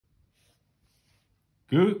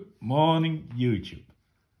Good morning, YouTube.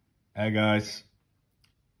 Hey guys,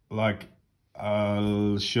 like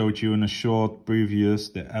I showed you in a short previous,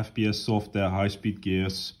 the Fps-softair high-speed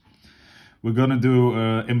gears. We're gonna do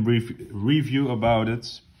in brief review about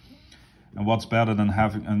it and what's better than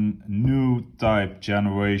having a new type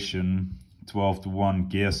generation 12:1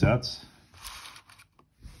 gear set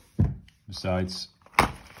besides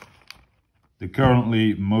the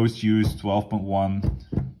currently most used 12.1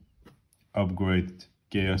 upgrade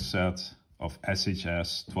gear set of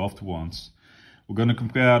SHS 12:1s. We're going to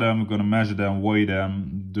compare them, we're going to measure them, weigh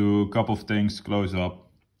them, do a couple of things close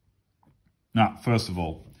up. Now, first of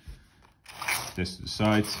all, this to the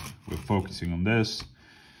side, we're focusing on this.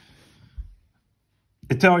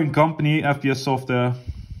 Italian company, Fps-softair.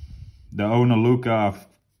 The owner Luca,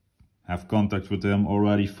 I've contact with him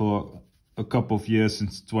already for a couple of years,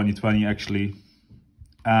 since 2020 actually.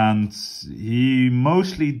 And he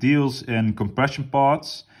mostly deals in compression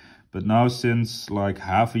parts, but now since like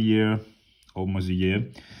half a year, almost a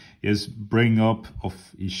year, he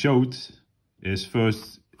showed his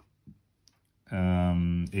first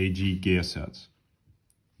AG gear sets,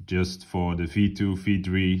 just for the V2,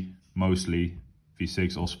 V3 mostly,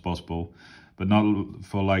 V6 also possible, but not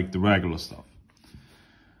for like the regular stuff.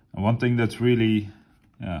 And one thing that's really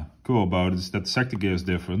cool about it is that the sector gear is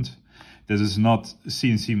different. This is not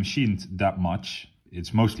CNC machined that much.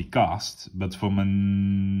 It's mostly cast, but from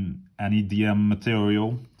an NEDM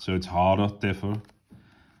material, so it's harder, stiffer,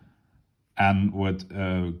 and with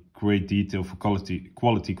great detail for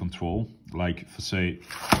quality control. Like for say,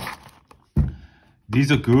 these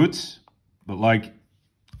are good, but like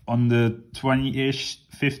on the 20-ish,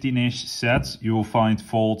 15-ish sets, you will find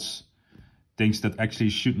faults, things that actually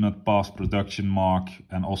should not pass production mark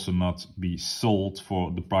and also not be sold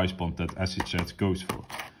for the price point that SHS goes for.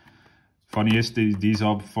 Funny is, these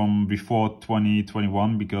are from before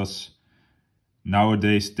 2021, because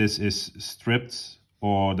nowadays this is stripped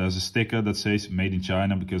or there's a sticker that says made in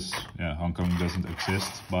China, because Hong Kong doesn't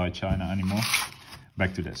exist by China anymore.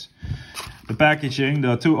 Back to this. The packaging,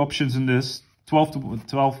 there are two options in this,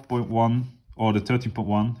 12.1 or the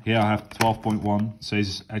 13.1. Here I have 12.1,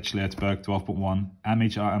 says actually at the back 12.1.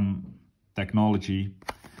 MHRM technology,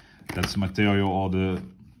 that's the material or the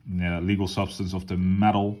legal substance of the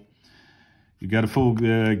metal. You get a full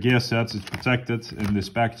gear set, it's protected in this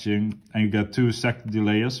packaging, and you get two sector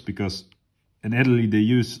delayers, because in Italy they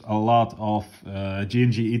use a lot of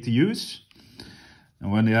G&G ETUs,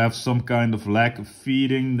 and when they have some kind of lack of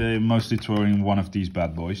feeding, they mostly throw in one of these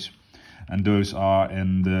bad boys, and those are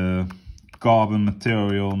in the carbon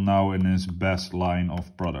material, now in his best line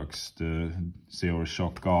of products, the zero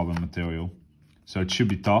shock carbon material. So it should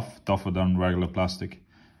be tougher than regular plastic.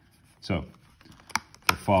 So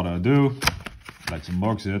without further ado, let's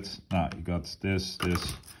unbox it. Now you got this.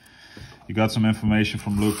 You got some information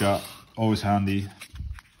from Luca, always handy.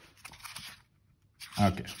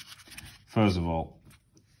 Okay, first of all,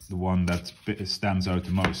 the one that stands out the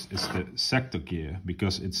most is the sector gear,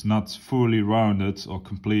 because it's not fully rounded or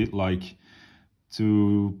complete like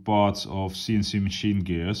two parts of CNC machine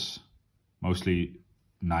gears. Mostly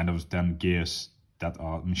 9 out of 10 gears that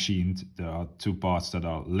are machined, there are two parts that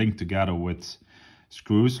are linked together with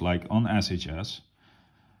screws, like on SHS.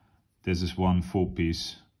 This is one full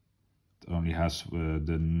piece. It only has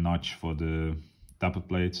the notch for the tappet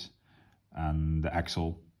plates and the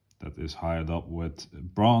axle that is hired up with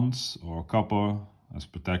bronze or copper as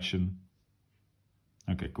protection.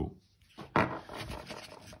 Okay, cool.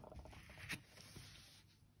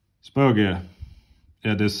 Spur gear.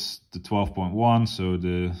 Yeah, this is the 12.1, so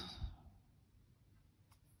the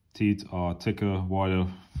teeth are thicker, wider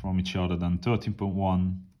from each other than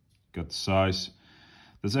 13.1. Got the size.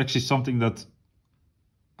 That's actually something that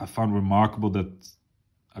I found remarkable, that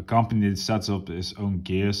a company that sets up its own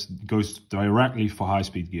gears goes directly for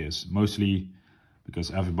high-speed gears, mostly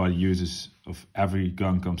because everybody uses, of every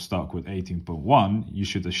gun comes stock with 18.1. You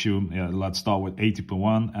should assume, let's start with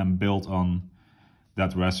 18.1 and build on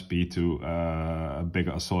that recipe to a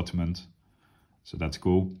bigger assortment. So that's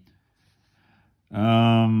cool.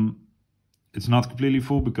 It's not completely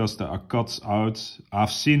full because there are cuts out.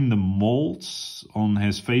 I've seen the molds on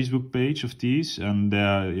his Facebook page of these, and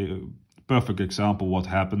they're perfect example what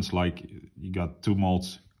happens. Like you got two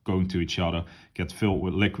molds going to each other, get filled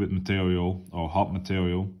with liquid material or hot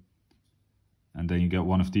material, and then you get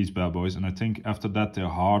one of these bad boys. And I think after that they're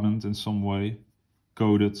hardened in some way,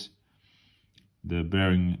 coated. The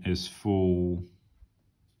bearing is full.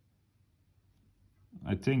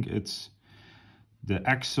 I think it's the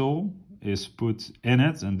axle is put in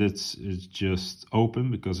it, and this is just open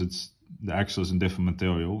because the axle is a different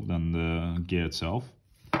material than the gear itself.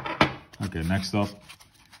 Okay, next up.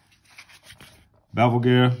 Bevel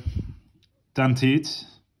gear, 10 teeth.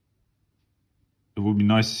 It would be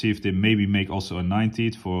nice to see if they maybe make also a 9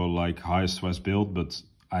 teeth for like higher stress build, but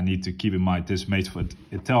I need to keep in mind this is made for the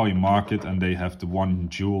Italian market and they have the 1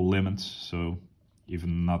 joule limit, so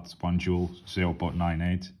even not 1 joule,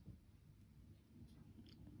 0.98.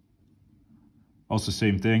 Also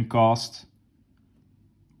same thing, cast.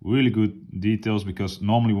 Really good details, because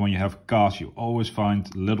normally when you have cast you always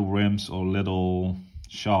find little rims or little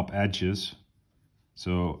sharp edges.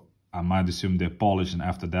 So I might assume they're polished and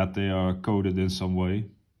after that they are coated in some way.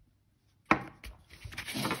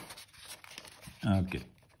 Okay.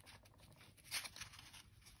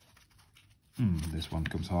 This one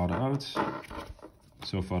comes harder out.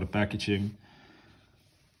 So far the packaging.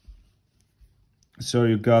 So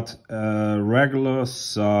you got a regular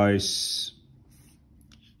size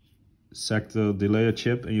sector delayer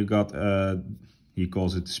chip and you got he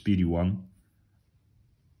calls it the speedy one.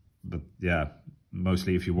 But yeah,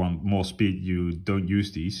 mostly if you want more speed you don't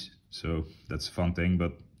use these, so that's a fun thing.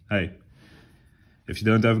 But hey, if you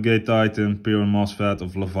don't have a gate titan, pure MOSFET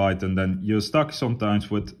of Leviathan, then you're stuck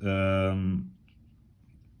sometimes with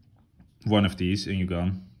one of these in your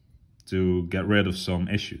gun to get rid of some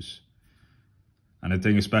issues. And I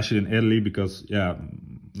think especially in Italy, because yeah,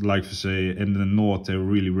 like to say in the north they're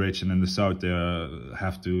really rich and in the south they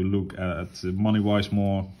have to look at money wise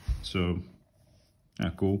more, so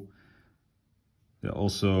yeah, cool. They're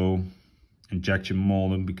also injection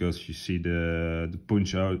molded because you see the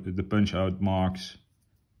punch out marks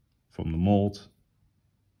from the mold.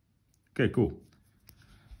 Okay, cool.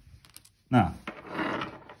 Now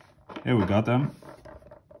here we got them.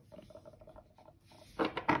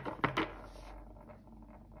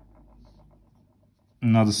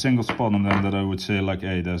 Not a single spot on them that I would say like,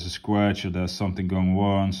 hey, there's a scratch or there's something going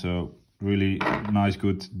wrong. So really nice,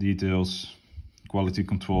 good details. Quality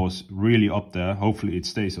control is really up there. Hopefully it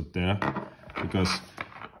stays up there, because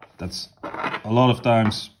that's a lot of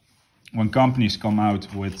times when companies come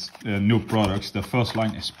out with new products, their first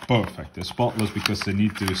line is perfect. They're spotless because they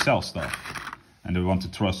need to sell stuff and they want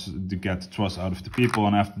to get trust out of the people.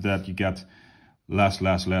 And after that you get less.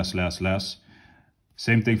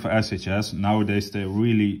 Same thing for SHS. Nowadays they're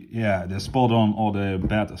really, yeah, they're spot on or they're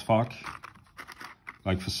bad as fuck.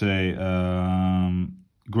 Like for say,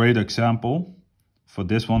 great example for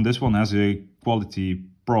this one. This one has a quality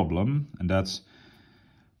problem, and that's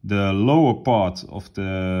the lower part of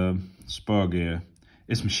the spur gear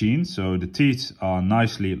is machined. So the teeth are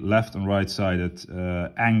nicely left and right sided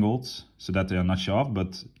angled so that they are not sharp,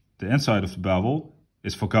 but the inside of the bevel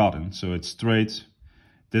is forgotten. So it's straight.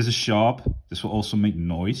 This is sharp. This will also make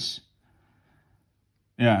noise.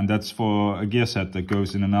 Yeah, and that's for a gear set that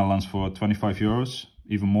goes in the Netherlands for 25 euros,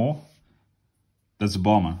 even more. That's a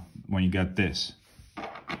bummer when you get this.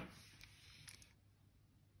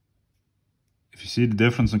 If you see the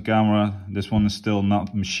difference on camera, this one is still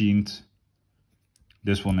not machined.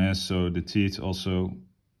 This one is, so the teeth also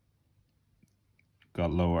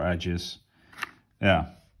got lower edges. Yeah.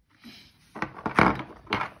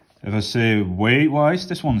 If I say weight-wise,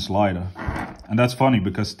 this one is lighter. And that's funny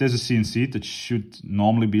because this is CNC that should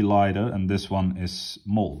normally be lighter and this one is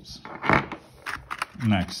mold.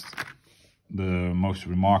 Next, the most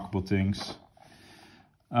remarkable things.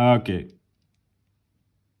 Okay.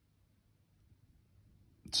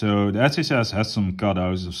 So the SHS has some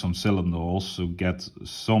cutouts of some cylinder holes to get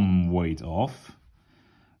some weight off.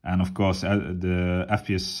 And of course the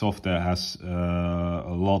Fps-softair has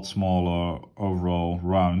a lot smaller overall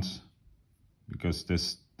round because this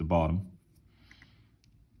is the bottom.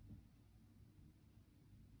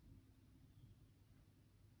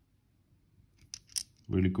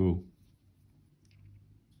 Really cool.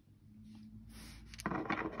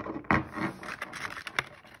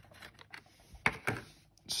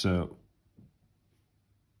 So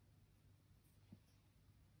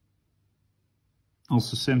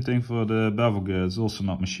also same thing for the bevel gear, it's also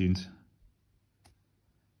not machined.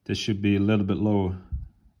 This should be a little bit lower.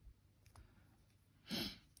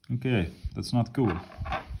 Okay, that's not cool.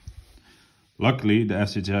 Luckily the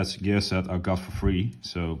SHS gear set I got for free,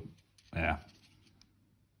 so yeah.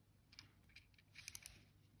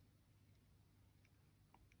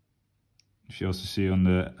 If you also see on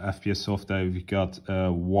the Fps-softair we got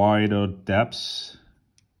wider depths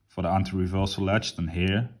for the anti-reversal latch than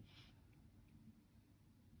here.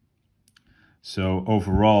 So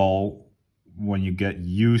overall, when you get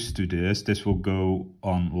used to this, this will go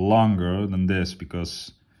on longer than this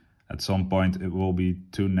because at some point it will be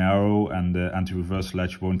too narrow and the anti-reverse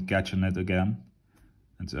latch won't catch on it again.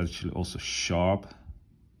 It's actually also sharp.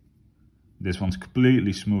 This one's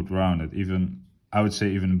completely smooth rounded. Even, I would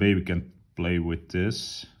say even a baby can play with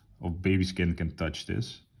this, or baby skin can touch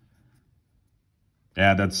this.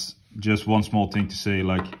 Yeah, that's just one small thing to say,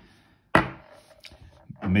 like,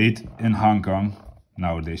 made in Hong Kong,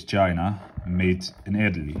 nowadays China, made in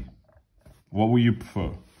Italy. What would you prefer?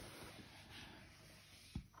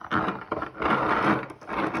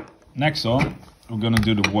 Next on, we're gonna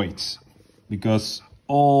do the weights, because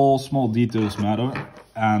all small details matter,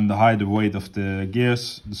 and the higher the weight of the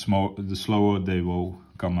gears, the slower they will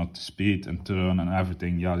come up to speed and turn and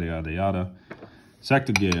everything, yada yada yada.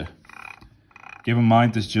 Sector gear. Keep in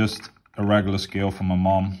mind it's just a regular scale from my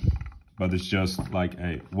mom, but it's just like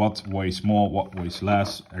a what weighs more, what weighs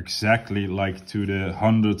less, exactly like to the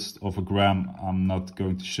hundredth of a gram. I'm not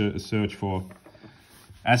going to search for.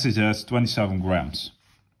 SHS 27 grams.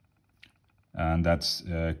 And that's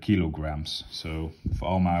kilograms. So for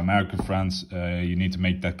all my American friends, you need to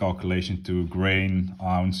make that calculation to grain,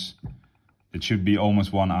 ounce. It should be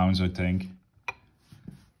almost 1 ounce, I think.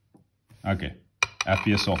 Okay,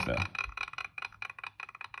 Fps-softair.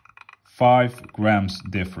 5 grams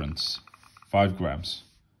difference. 5 grams.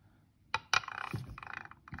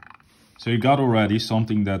 So you got already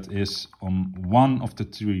something that is on one of the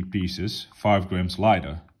 3 pieces 5 grams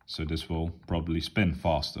lighter. So this will probably spin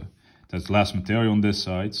faster. There's less material on this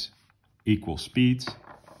side, equal speed.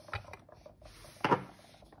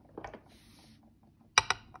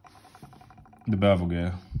 The bevel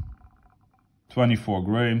gear, 24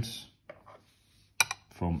 grams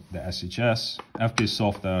from the SHS.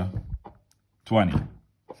 Fps-softair,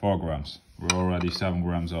 4 grams. We're already 7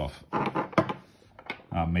 grams off.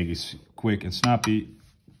 Make it quick and snappy.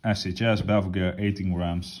 SHS bevel gear, 18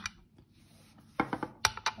 grams.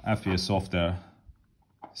 Fps-softair,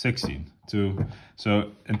 16.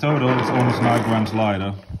 So in total it's almost 9 grams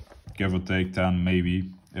lighter, give or take 10 maybe,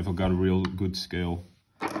 if I got a real good scale.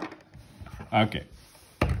 Okay.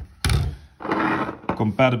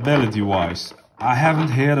 Compatibility wise, I haven't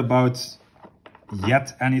heard about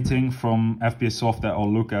yet anything from Fps-softair or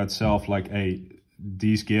Luca itself like, hey,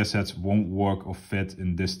 these gear sets won't work or fit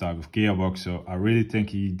in this type of gearbox. So I really think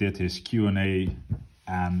he did his Q&A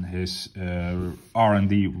and his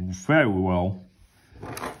R&D very well.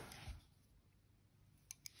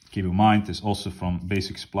 Keep in mind, it's also from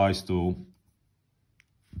Basic Supply Tool.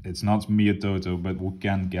 It's not me a Toto, but we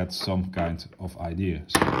can get some kind of idea.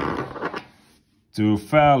 So, to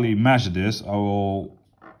fairly measure this, I will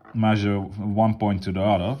measure one point to the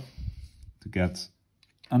other to get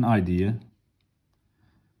an idea.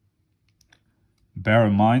 Bear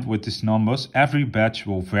in mind with these numbers, every batch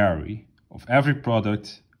will vary of every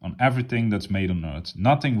product on everything that's made on Earth.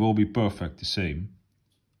 Nothing will be perfect the same,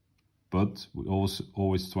 but we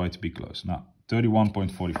always try to be close. Now,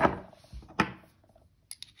 31.44.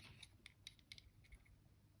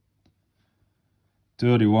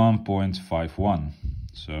 31.51.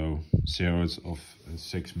 So 0s of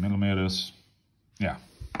 6 millimeters. Yeah,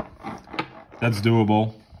 that's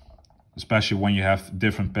doable, especially when you have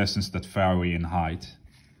different pistons that vary in height.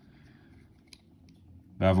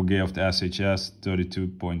 Bevel gear of the SHS,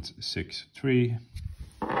 32.63.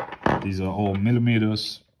 These are all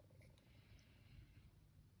millimeters.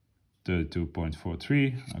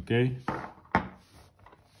 32.43, okay.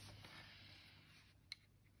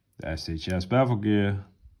 The SHS bevel gear,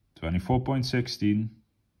 24.16.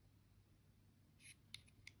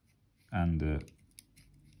 And the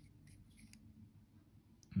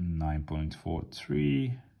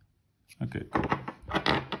 9.43. Okay, cool.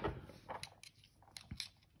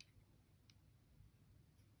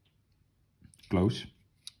 Close.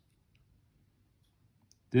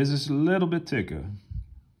 This is a little bit thicker,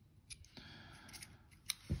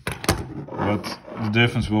 but the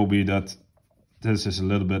difference will be that this is a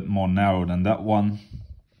little bit more narrow than that one,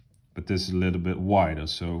 but this is a little bit wider,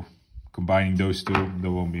 so combining those two,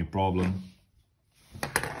 there won't be a problem.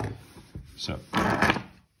 So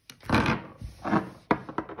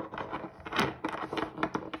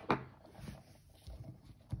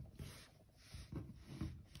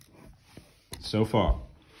far.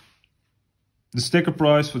 The sticker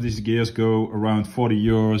price for these gears go around 40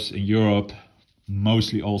 euros in Europe.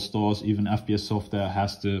 Mostly all stores, even Fps-softair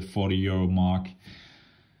has the 40 euro mark.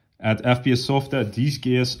 At Fps-softair, these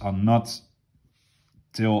gears are not,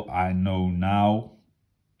 till I know now,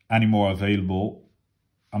 anymore available.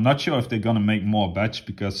 I'm not sure if they're gonna make more batch,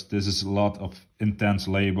 because this is a lot of intense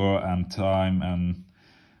labor and time and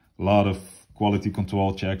a lot of quality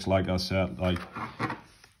control checks. Like I said, like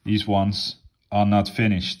these ones are not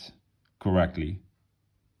finished correctly.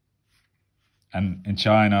 And in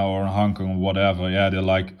China or in Hong Kong or whatever, yeah, they're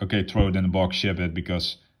like, okay, throw it in the box, ship it,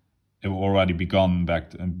 because it will already be gone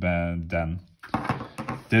back then.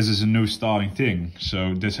 This is a new starting thing,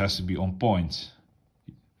 so this has to be on point.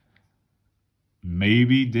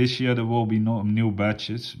 Maybe this year there will be no new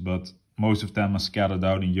batches, but most of them are scattered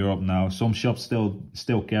out in Europe now. Some shops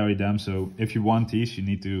still carry them, so if you want these, you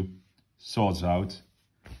need to sort out.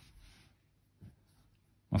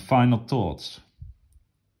 My final thoughts.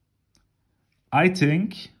 I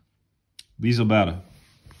think these are better.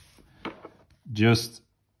 Just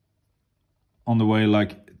on the way,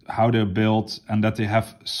 like how they're built and that they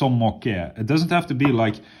have some more care. It doesn't have to be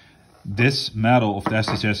like this metal of the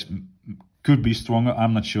SHS could be stronger,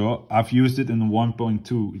 I'm not sure. I've used it in the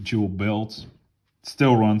 1.2 joule build.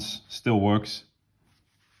 Still runs, still works.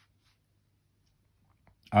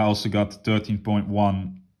 I also got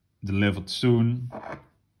 13.1 delivered soon.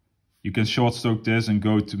 You can short stroke this and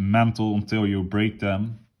go to mental until you break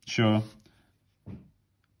them. Sure.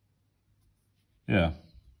 Yeah.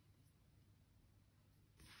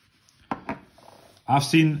 I've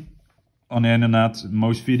seen on the internet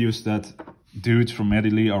most videos that dudes from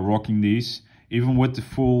Italy are rocking these, even with the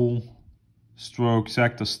full stroke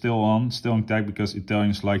sector still intact, because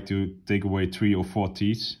Italians like to take away 3 or 4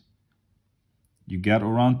 teeth. You get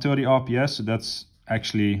around 30 RPS, so that's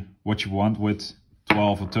actually what you want with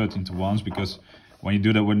 12 or 13 to 1s, because when you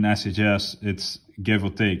do that with an SHS, it's give or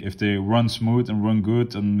take. If they run smooth and run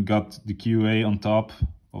good and got the QA on top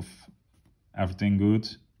of everything good,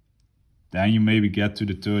 then you maybe get to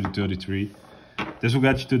the 30, 33. This will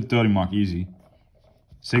get you to the 30 mark easy.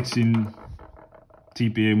 16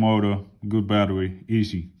 TPA motor, good battery,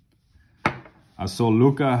 easy. I saw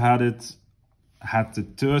Luca had the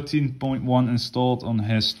 13.1 installed on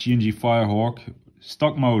his G&G Firehawk,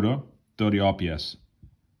 stock motor, 30 RPS.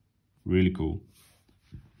 Really cool.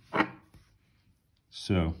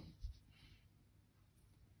 So,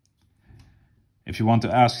 if you want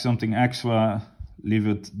to ask something extra, leave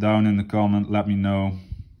it down in the comment, let me know.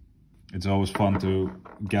 It's always fun to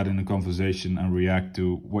get in a conversation and react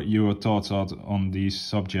to what your thoughts are on these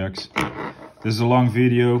subjects. This is a long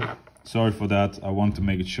video, sorry for that, I want to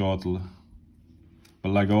make it short. But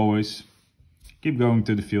like always, keep going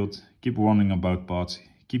to the field, keep wondering about parts,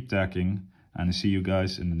 keep tacking, and I see you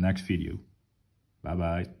guys in the next video. Bye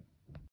bye.